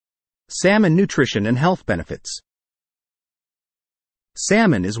Salmon nutrition and health benefits.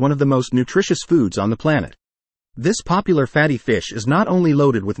 Salmon is one of the most nutritious foods on the planet. This popular fatty fish is not only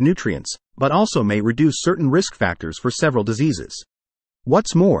loaded with nutrients, but also may reduce certain risk factors for several diseases.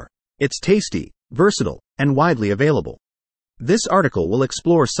 What's more, it's tasty, versatile, and widely available. This article will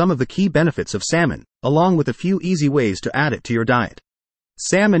explore some of the key benefits of salmon, along with a few easy ways to add it to your diet.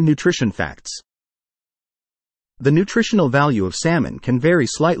 Salmon nutrition facts. The nutritional value of salmon can vary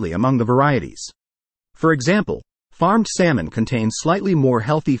slightly among the varieties. For example, farmed salmon contains slightly more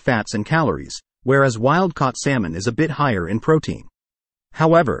healthy fats and calories, whereas wild-caught salmon is a bit higher in protein.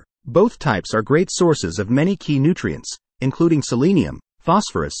 However, both types are great sources of many key nutrients, including selenium,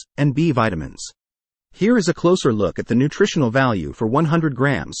 phosphorus, and B vitamins. Here is a closer look at the nutritional value for 100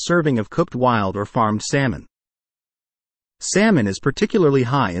 grams serving of cooked wild or farmed salmon. Salmon is particularly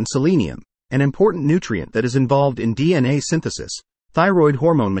high in selenium, an important nutrient that is involved in DNA synthesis, thyroid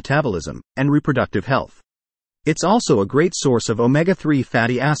hormone metabolism, and reproductive health. It's also a great source of omega-3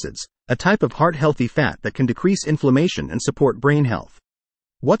 fatty acids, a type of heart-healthy fat that can decrease inflammation and support brain health.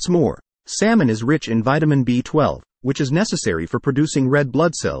 What's more, salmon is rich in vitamin B12, which is necessary for producing red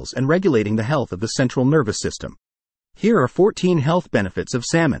blood cells and regulating the health of the central nervous system. Here are 14 health benefits of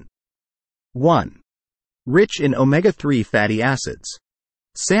salmon. 1. Rich in omega-3 fatty acids.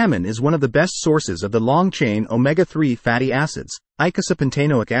 Salmon is one of the best sources of the long-chain omega-3 fatty acids,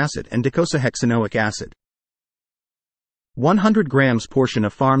 icosapentaenoic acid and docosahexaenoic acid. 100 grams portion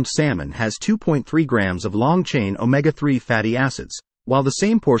of farmed salmon has 2.3 grams of long-chain omega-3 fatty acids, while the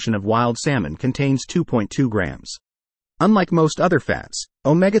same portion of wild salmon contains 2.2 grams. Unlike most other fats,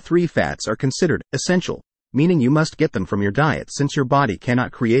 omega-3 fats are considered essential, meaning you must get them from your diet since your body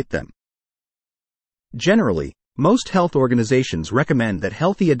cannot create them. Generally, most health organizations recommend that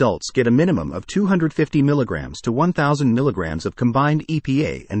healthy adults get a minimum of 250 milligrams to 1,000 milligrams of combined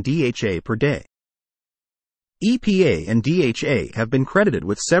EPA and DHA per day. EPA and DHA have been credited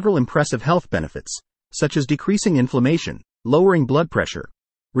with several impressive health benefits, such as decreasing inflammation, lowering blood pressure,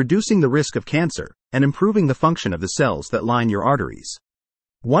 reducing the risk of cancer, and improving the function of the cells that line your arteries.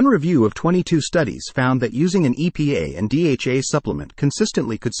 One review of 22 studies found that using an EPA and DHA supplement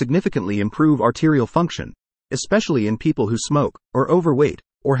consistently could significantly improve arterial function, especially in people who smoke, are overweight,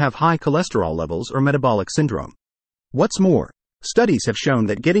 or have high cholesterol levels or metabolic syndrome. What's more, studies have shown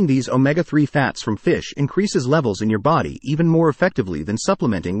that getting these omega-3 fats from fish increases levels in your body even more effectively than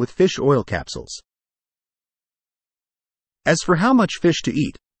supplementing with fish oil capsules. As for how much fish to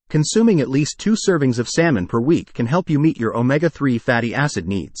eat, consuming at least 2 servings of salmon per week can help you meet your omega-3 fatty acid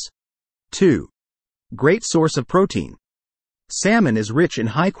needs. 2. Great source of protein. Salmon is rich in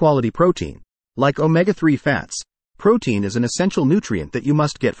high-quality protein. Like omega-3 fats, protein is an essential nutrient that you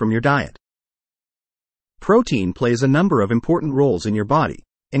must get from your diet. Protein plays a number of important roles in your body,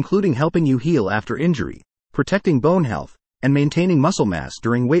 including helping you heal after injury, protecting bone health, and maintaining muscle mass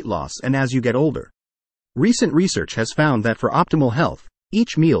during weight loss and as you get older. Recent research has found that for optimal health,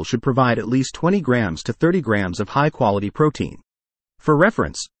 each meal should provide at least 20 grams to 30 grams of high-quality protein. For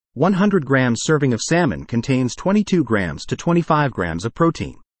reference, 100 grams serving of salmon contains 22 grams to 25 grams of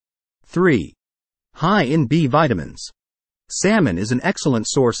protein. 3. High in B vitamins. Salmon is an excellent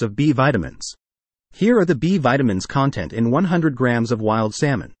source of B vitamins. Here are the B vitamins content in 100 grams of wild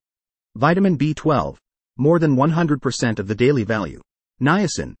salmon. Vitamin B12, more than 100% of the daily value.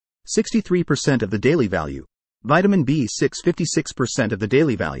 Niacin, 63% of the daily value. Vitamin B6, 56% of the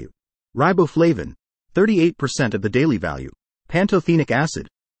daily value. Riboflavin, 38% of the daily value. Pantothenic acid,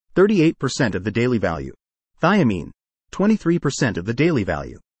 38% of the daily value. Thiamine, 23% of the daily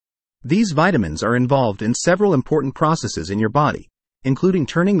value. These vitamins are involved in several important processes in your body, including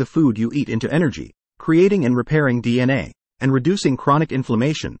turning the food you eat into energy, creating and repairing DNA, and reducing chronic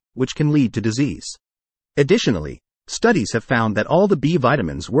inflammation, which can lead to disease. Additionally, studies have found that all the B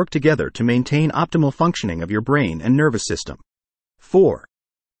vitamins work together to maintain optimal functioning of your brain and nervous system. 4.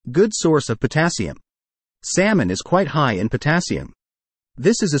 Good source of potassium. Salmon is quite high in potassium.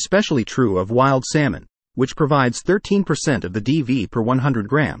 This is especially true of wild salmon, which provides 13% of the DV per 100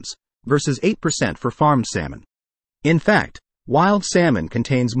 grams, versus 8% for farmed salmon. In fact, wild salmon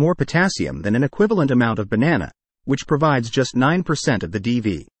contains more potassium than an equivalent amount of banana, which provides just 9% of the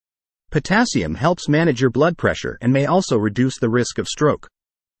DV. Potassium helps manage your blood pressure and may also reduce the risk of stroke.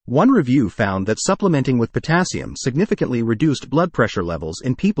 One review found that supplementing with potassium significantly reduced blood pressure levels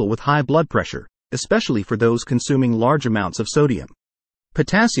in people with high blood pressure, especially for those consuming large amounts of sodium.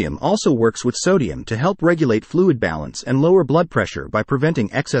 Potassium also works with sodium to help regulate fluid balance and lower blood pressure by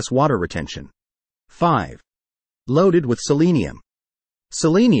preventing excess water retention. 5. Loaded with selenium.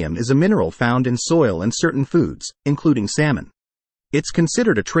 Selenium is a mineral found in soil and certain foods, including salmon. It's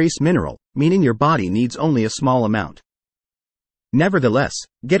considered a trace mineral, meaning your body needs only a small amount. Nevertheless,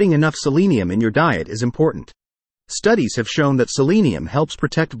 getting enough selenium in your diet is important. Studies have shown that selenium helps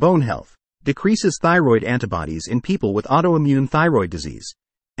protect bone health, decreases thyroid antibodies in people with autoimmune thyroid disease,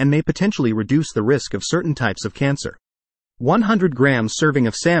 and may potentially reduce the risk of certain types of cancer. 100 grams serving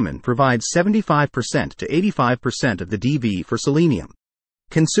of salmon provides 75% to 85% of the DV for selenium.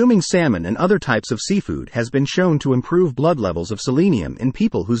 Consuming salmon and other types of seafood has been shown to improve blood levels of selenium in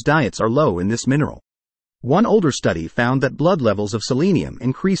people whose diets are low in this mineral. One older study found that blood levels of selenium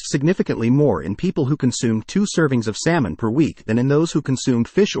increased significantly more in people who consumed 2 servings of salmon per week than in those who consumed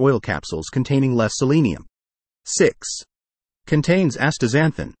fish oil capsules containing less selenium. 6. Contains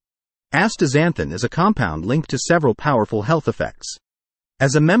astaxanthin. Astaxanthin is a compound linked to several powerful health effects.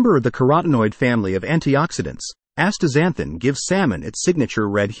 As a member of the carotenoid family of antioxidants, astaxanthin gives salmon its signature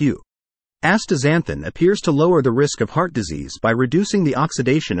red hue. Astaxanthin appears to lower the risk of heart disease by reducing the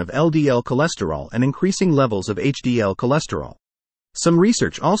oxidation of LDL cholesterol and increasing levels of HDL cholesterol. Some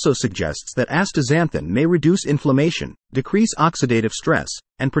research also suggests that astaxanthin may reduce inflammation, decrease oxidative stress,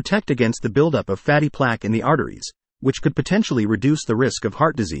 and protect against the buildup of fatty plaque in the arteries, which could potentially reduce the risk of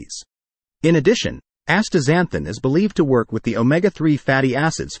heart disease. In addition, astaxanthin is believed to work with the omega-3 fatty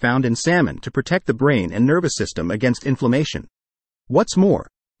acids found in salmon to protect the brain and nervous system against inflammation. What's more,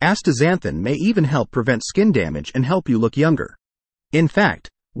 astaxanthin may even help prevent skin damage and help you look younger. In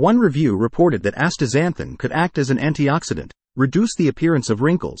fact, one review reported that astaxanthin could act as an antioxidant, reduce the appearance of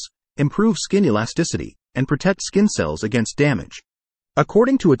wrinkles, improve skin elasticity, and protect skin cells against damage.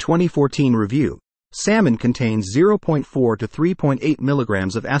 According to a 2014 review, salmon contains 0.4 to 3.8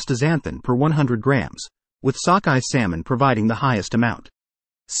 milligrams of astaxanthin per 100 grams, with sockeye salmon providing the highest amount.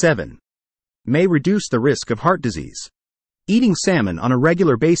 7. May reduce the risk of heart disease. Eating salmon on a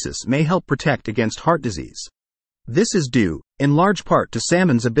regular basis may help protect against heart disease. This is due, in large part, to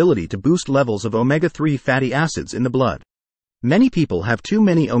salmon's ability to boost levels of omega-3 fatty acids in the blood. Many people have too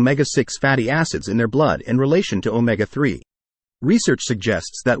many omega-6 fatty acids in their blood in relation to omega-3. Research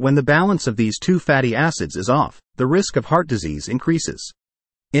suggests that when the balance of these 2 fatty acids is off, the risk of heart disease increases.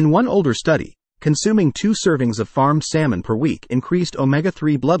 In one older study, consuming 2 servings of farmed salmon per week increased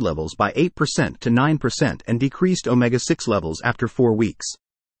omega-3 blood levels by 8% to 9% and decreased omega-6 levels after 4 weeks.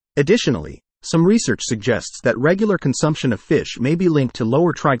 Additionally, some research suggests that regular consumption of fish may be linked to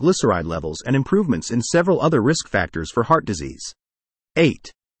lower triglyceride levels and improvements in several other risk factors for heart disease.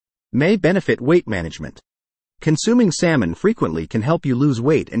 8. May benefit weight management. Consuming salmon frequently can help you lose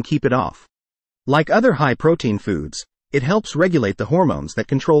weight and keep it off. Like other high-protein foods, it helps regulate the hormones that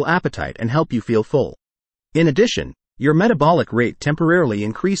control appetite and help you feel full. In addition, your metabolic rate temporarily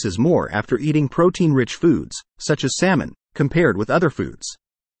increases more after eating protein-rich foods, such as salmon, compared with other foods.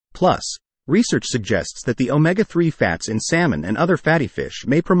 Plus, research suggests that the omega-3 fats in salmon and other fatty fish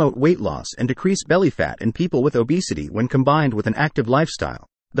may promote weight loss and decrease belly fat in people with obesity when combined with an active lifestyle,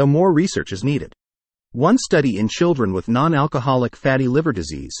 though more research is needed. One study in children with non-alcoholic fatty liver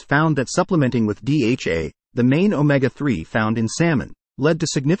disease found that supplementing with DHA, the main omega-3 found in salmon, led to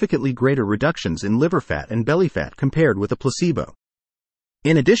significantly greater reductions in liver fat and belly fat compared with a placebo.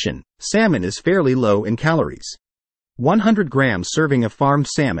 In addition, salmon is fairly low in calories. 100 grams serving of farmed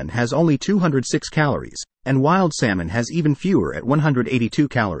salmon has only 206 calories, and wild salmon has even fewer at 182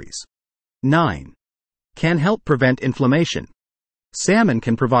 calories. 9. Can help prevent inflammation. Salmon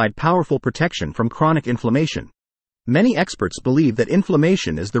can provide powerful protection from chronic inflammation. Many experts believe that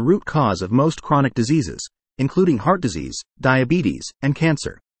inflammation is the root cause of most chronic diseases, including heart disease, diabetes, and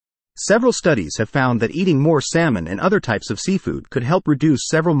cancer. Several studies have found that eating more salmon and other types of seafood could help reduce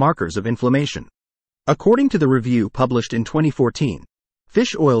several markers of inflammation. According to the review published in 2014,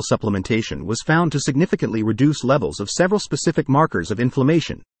 fish oil supplementation was found to significantly reduce levels of several specific markers of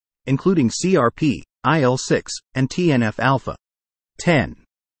inflammation, including CRP, IL-6, and TNF-alpha. 10.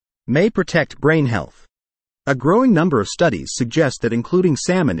 May protect brain health. A growing number of studies suggest that including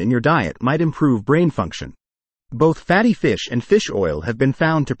salmon in your diet might improve brain function. Both fatty fish and fish oil have been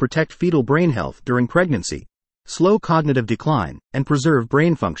found to protect fetal brain health during pregnancy, slow cognitive decline, and preserve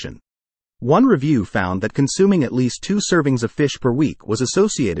brain function. One review found that consuming at least 2 servings of fish per week was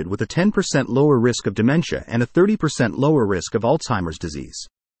associated with a 10% lower risk of dementia and a 30% lower risk of Alzheimer's disease.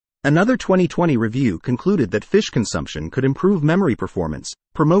 Another 2020 review concluded that fish consumption could improve memory performance,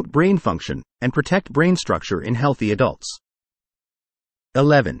 promote brain function, and protect brain structure in healthy adults.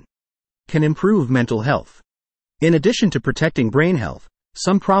 11. Can improve mental health. In addition to protecting brain health,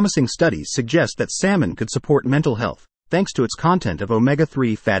 some promising studies suggest that salmon could support mental health, thanks to its content of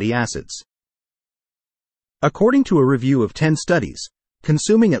omega-3 fatty acids. According to a review of 10 studies,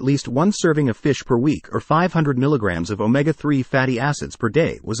 consuming at least one serving of fish per week or 500 milligrams of omega-3 fatty acids per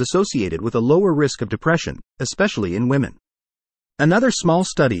day was associated with a lower risk of depression, especially in women. Another small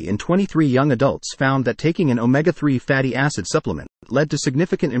study in 23 young adults found that taking an omega-3 fatty acid supplement led to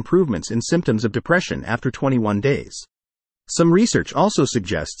significant improvements in symptoms of depression after 21 days. Some research also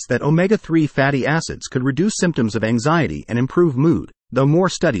suggests that omega-3 fatty acids could reduce symptoms of anxiety and improve mood, though more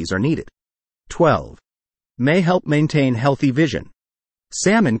studies are needed. 12. May help maintain healthy vision.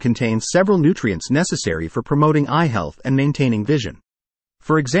 Salmon contains several nutrients necessary for promoting eye health and maintaining vision.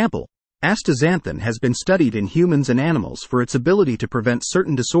 For example, astaxanthin has been studied in humans and animals for its ability to prevent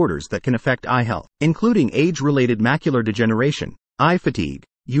certain disorders that can affect eye health, including age-related macular degeneration, eye fatigue,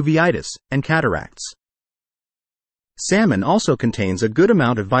 uveitis, and cataracts. Salmon also contains a good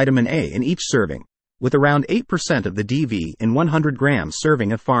amount of vitamin A in each serving, with around 8% of the DV in 100 grams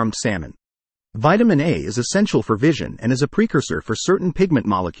serving of farmed salmon. Vitamin A is essential for vision and is a precursor for certain pigment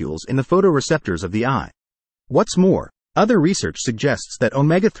molecules in the photoreceptors of the eye. What's more, other research suggests that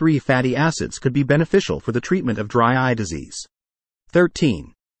omega-3 fatty acids could be beneficial for the treatment of dry eye disease.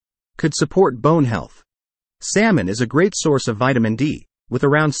 13. Could support bone health. Salmon is a great source of vitamin D, with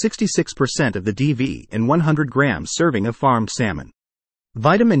around 66% of the DV in 100 grams serving of farmed salmon.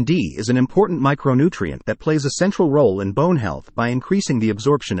 Vitamin D is an important micronutrient that plays a central role in bone health by increasing the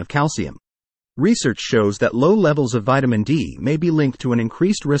absorption of calcium. Research shows that low levels of vitamin D may be linked to an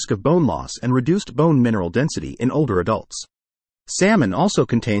increased risk of bone loss and reduced bone mineral density in older adults. Salmon also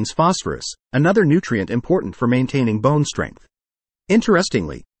contains phosphorus, another nutrient important for maintaining bone strength.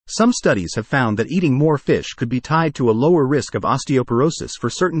 Interestingly, some studies have found that eating more fish could be tied to a lower risk of osteoporosis for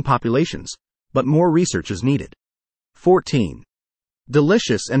certain populations, but more research is needed. 14.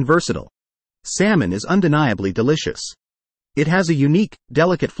 Delicious and versatile. Salmon is undeniably delicious. It has a unique,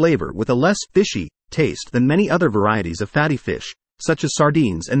 delicate flavor with a less fishy taste than many other varieties of fatty fish, such as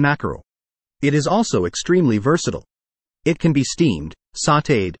sardines and mackerel. It is also extremely versatile. It can be steamed,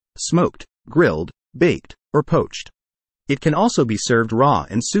 sautéed, smoked, grilled, baked, or poached. It can also be served raw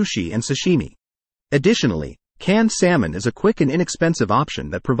in sushi and sashimi. Additionally, canned salmon is a quick and inexpensive option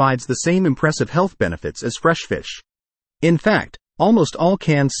that provides the same impressive health benefits as fresh fish. In fact, almost all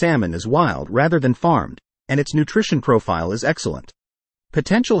canned salmon is wild rather than farmed, and its nutrition profile is excellent.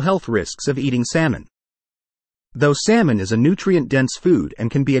 Potential health risks of eating salmon. Though salmon is a nutrient-dense food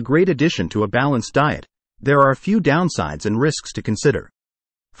and can be a great addition to a balanced diet, there are a few downsides and risks to consider.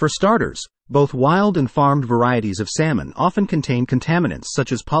 For starters, both wild and farmed varieties of salmon often contain contaminants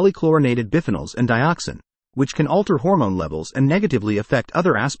such as polychlorinated biphenyls and dioxin, which can alter hormone levels and negatively affect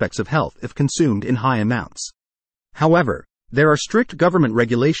other aspects of health if consumed in high amounts. However, there are strict government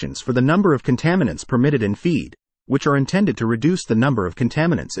regulations for the number of contaminants permitted in feed, which are intended to reduce the number of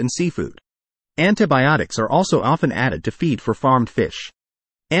contaminants in seafood. Antibiotics are also often added to feed for farmed fish.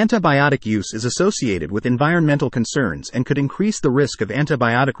 Antibiotic use is associated with environmental concerns and could increase the risk of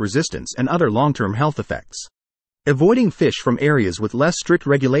antibiotic resistance and other long-term health effects. Avoiding fish from areas with less strict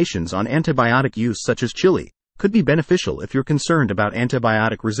regulations on antibiotic use, such as Chile, could be beneficial if you're concerned about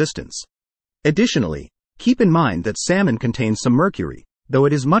antibiotic resistance. Additionally, keep in mind that salmon contains some mercury, though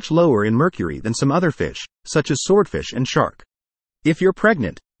it is much lower in mercury than some other fish, such as swordfish and shark. If you're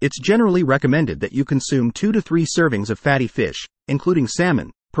pregnant, it's generally recommended that you consume 2 to 3 servings of fatty fish, including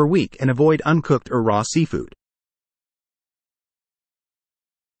salmon, per week and avoid uncooked or raw seafood.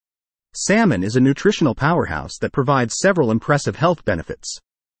 Salmon is a nutritional powerhouse that provides several impressive health benefits.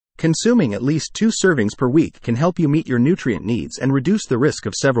 Consuming at least 2 servings per week can help you meet your nutrient needs and reduce the risk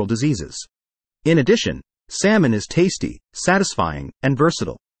of several diseases. In addition, salmon is tasty, satisfying, and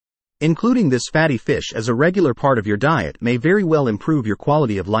versatile. Including this fatty fish as a regular part of your diet may very well improve your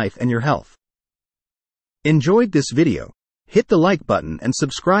quality of life and your health. Enjoyed this video? Hit the like button and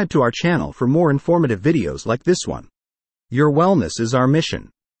subscribe to our channel for more informative videos like this one. Your wellness is our mission.